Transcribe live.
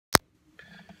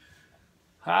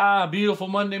Beautiful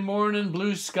Monday morning,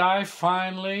 blue sky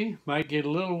finally. Might get a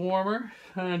little warmer.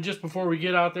 And just before we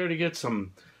get out there to get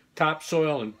some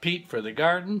topsoil and peat for the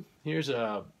garden, here's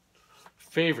a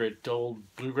favorite old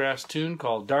bluegrass tune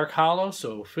called Dark Hollow.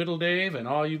 So Fiddle Dave and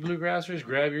all you bluegrassers,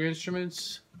 grab your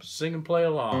instruments, sing and play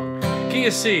along. Key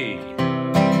of C.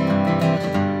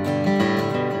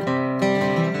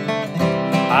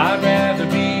 I'd rather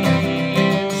be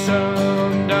in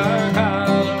some dark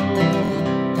hollow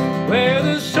where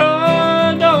the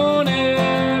sun don't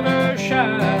ever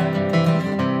shine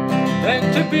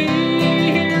than to be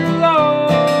here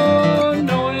alone,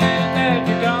 knowing that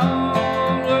you're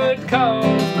gone would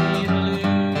cause me to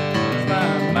lose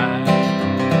my mind.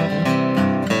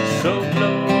 So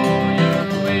blow your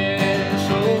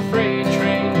whistle, freight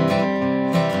train,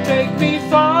 take me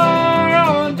far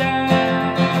on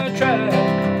down the track.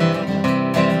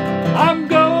 I'm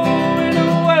going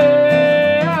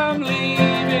away, I'm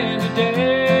leaving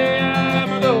today,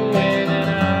 I'm going and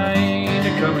I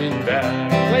ain't coming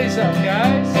back. Play something,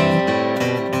 guys.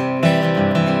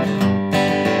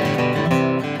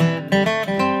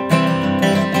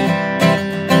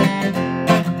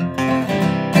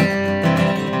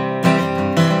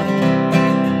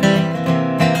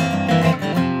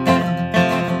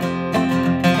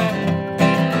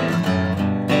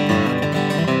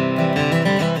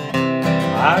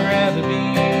 I'd rather be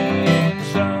in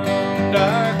some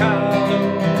dark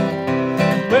hollow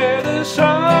where the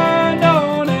sun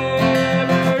don't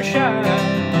ever shine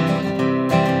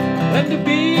than to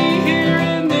be here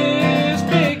in this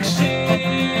big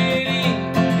city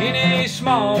in a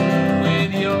small room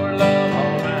with your love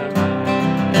on my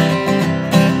mind.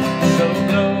 So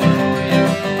blow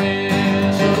your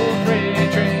whistle,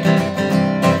 freight train,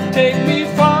 take me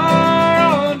far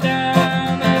on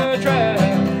down the track.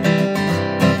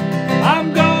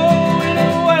 I'm going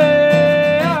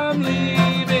away, I'm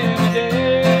leaving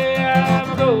today,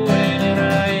 I'm going and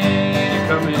I ain't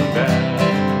coming back.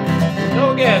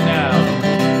 Go get now.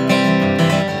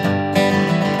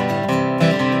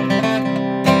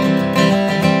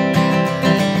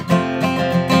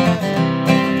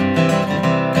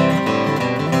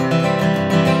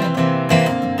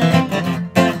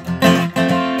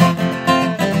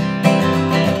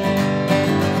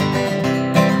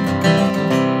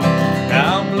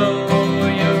 Now blow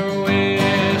your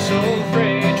whistle,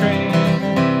 freight train,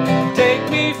 take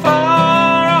me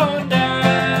far on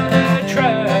down the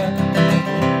track.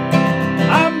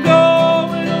 I'm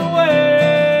going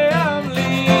away, I'm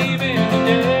leaving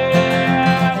today,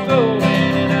 I'm going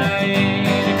and I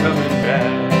ain't coming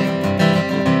back.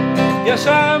 Yes,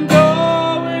 I'm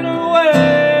going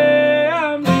away,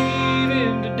 I'm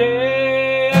leaving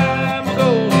today, I'm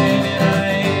going and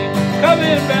I ain't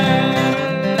coming back.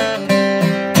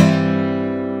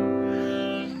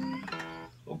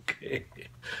 Okay.